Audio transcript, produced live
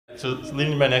so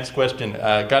leading to my next question,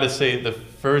 gotta say, the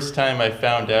first time I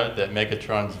found out that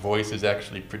Megatron's voice is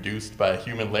actually produced by a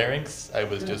human larynx, I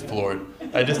was just floored.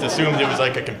 I just assumed it was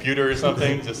like a computer or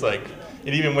something, just like,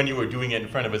 and even when you were doing it in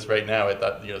front of us right now, I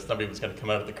thought, you know, somebody was gonna come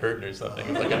out of the curtain or something.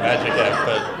 It's like a magic act,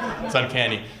 but it's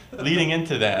uncanny. Leading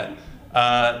into that,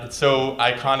 it's so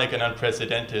iconic and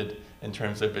unprecedented in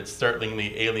terms of its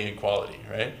startlingly alien quality,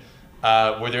 right?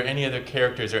 Were there any other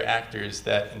characters or actors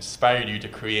that inspired you to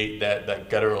create that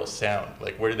guttural sound?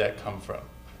 Like, where did that come from?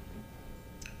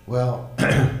 Well,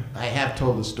 I have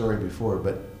told the story before,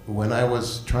 but when I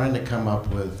was trying to come up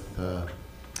with a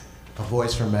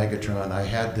voice for Megatron, I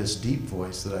had this deep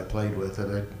voice that I played with,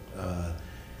 and it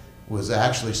was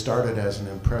actually started as an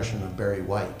impression of Barry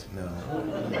White. No,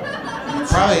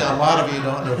 probably a lot of you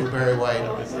don't know who Barry White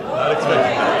is. Not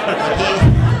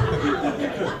expecting.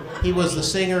 He was the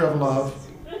singer of Love,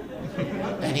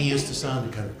 and he used to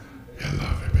sound kind of, "I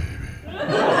love you, baby.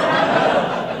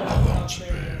 I want you,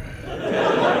 baby.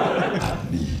 I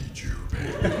need you,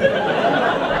 baby."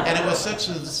 And it was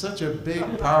such a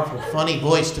big, powerful, funny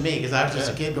voice to me, because I was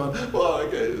just a kid going, "Oh,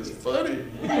 okay, it's funny.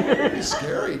 It's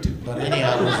scary too." But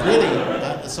anyhow, it was really,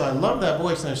 so I loved that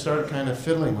voice, and I started kind of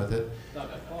fiddling with it.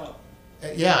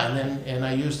 Yeah, and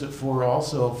I used it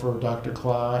also for Dr.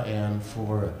 Claw and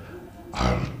for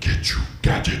 "I'll get you,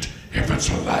 Gadget, if it's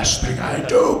the last thing I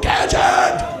do,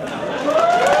 Gadget!"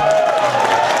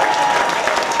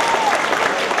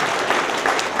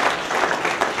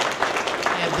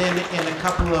 And then in a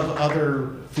couple of other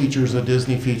features, a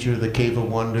Disney feature, The Cave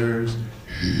of Wonders.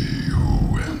 "He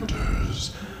who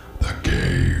enters the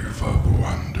Cave of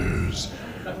Wonders,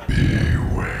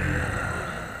 beware."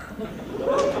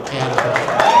 And,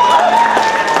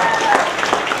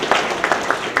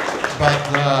 but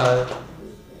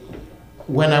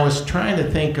when I was trying to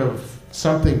think of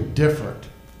something different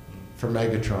for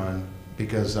Megatron,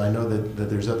 because I know that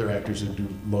there's other actors who do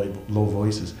low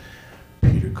voices,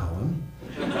 Peter Cullen.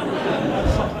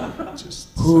 Just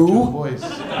who? Such a voice.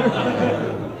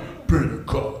 Peter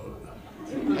Cullen.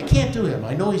 I can't do him.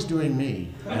 I know he's doing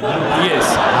me. He is.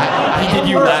 He did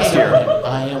you last year.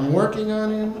 I am working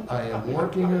on him. I am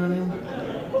working on him.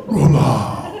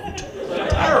 Ronald.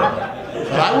 Terrible.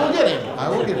 But I will get him. I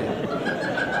will get him.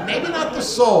 Maybe not the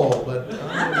soul, but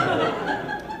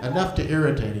enough to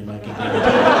irritate him, I can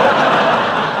guarantee.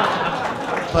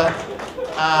 But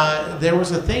there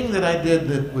was a thing that I did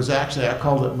that was actually, I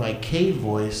called it my cave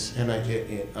voice, and I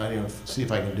see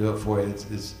if I can do it for you.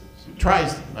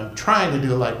 I'm trying to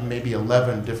do like maybe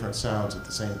 11 different sounds at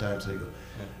the same time. So you go,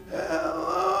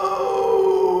 "Hello,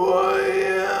 I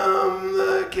am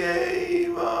the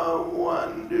Cave of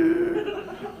Wonder.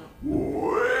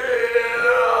 Where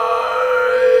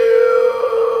are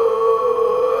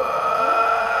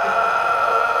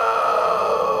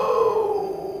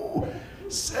you?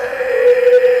 Save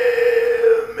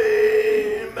me,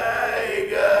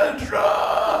 Megatron."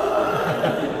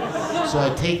 So I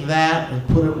take that and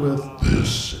put it with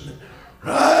this.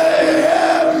 "I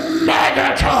am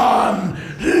Megatron,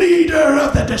 leader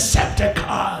of the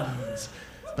Decepticons."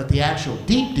 But the actual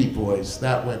deep, deep voice,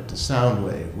 that went to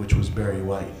Soundwave, which was Barry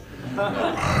White.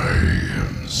 "I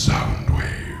am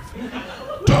Soundwave.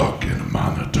 Talk in a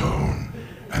monotone,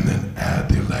 and then add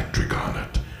the electric on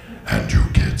it, and you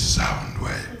get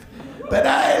Soundwave. But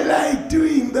I like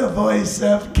doing the voice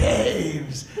of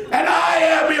caves, and I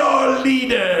am your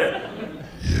leader."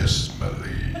 "Yes, my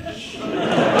liege."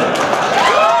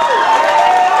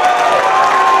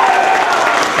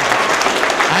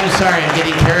 I'm sorry, I'm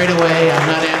getting carried away. I'm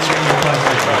not answering your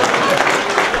question.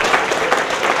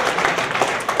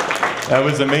 That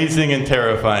was amazing and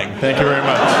terrifying. Thank you very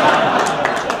much.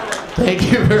 Thank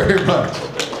you very much.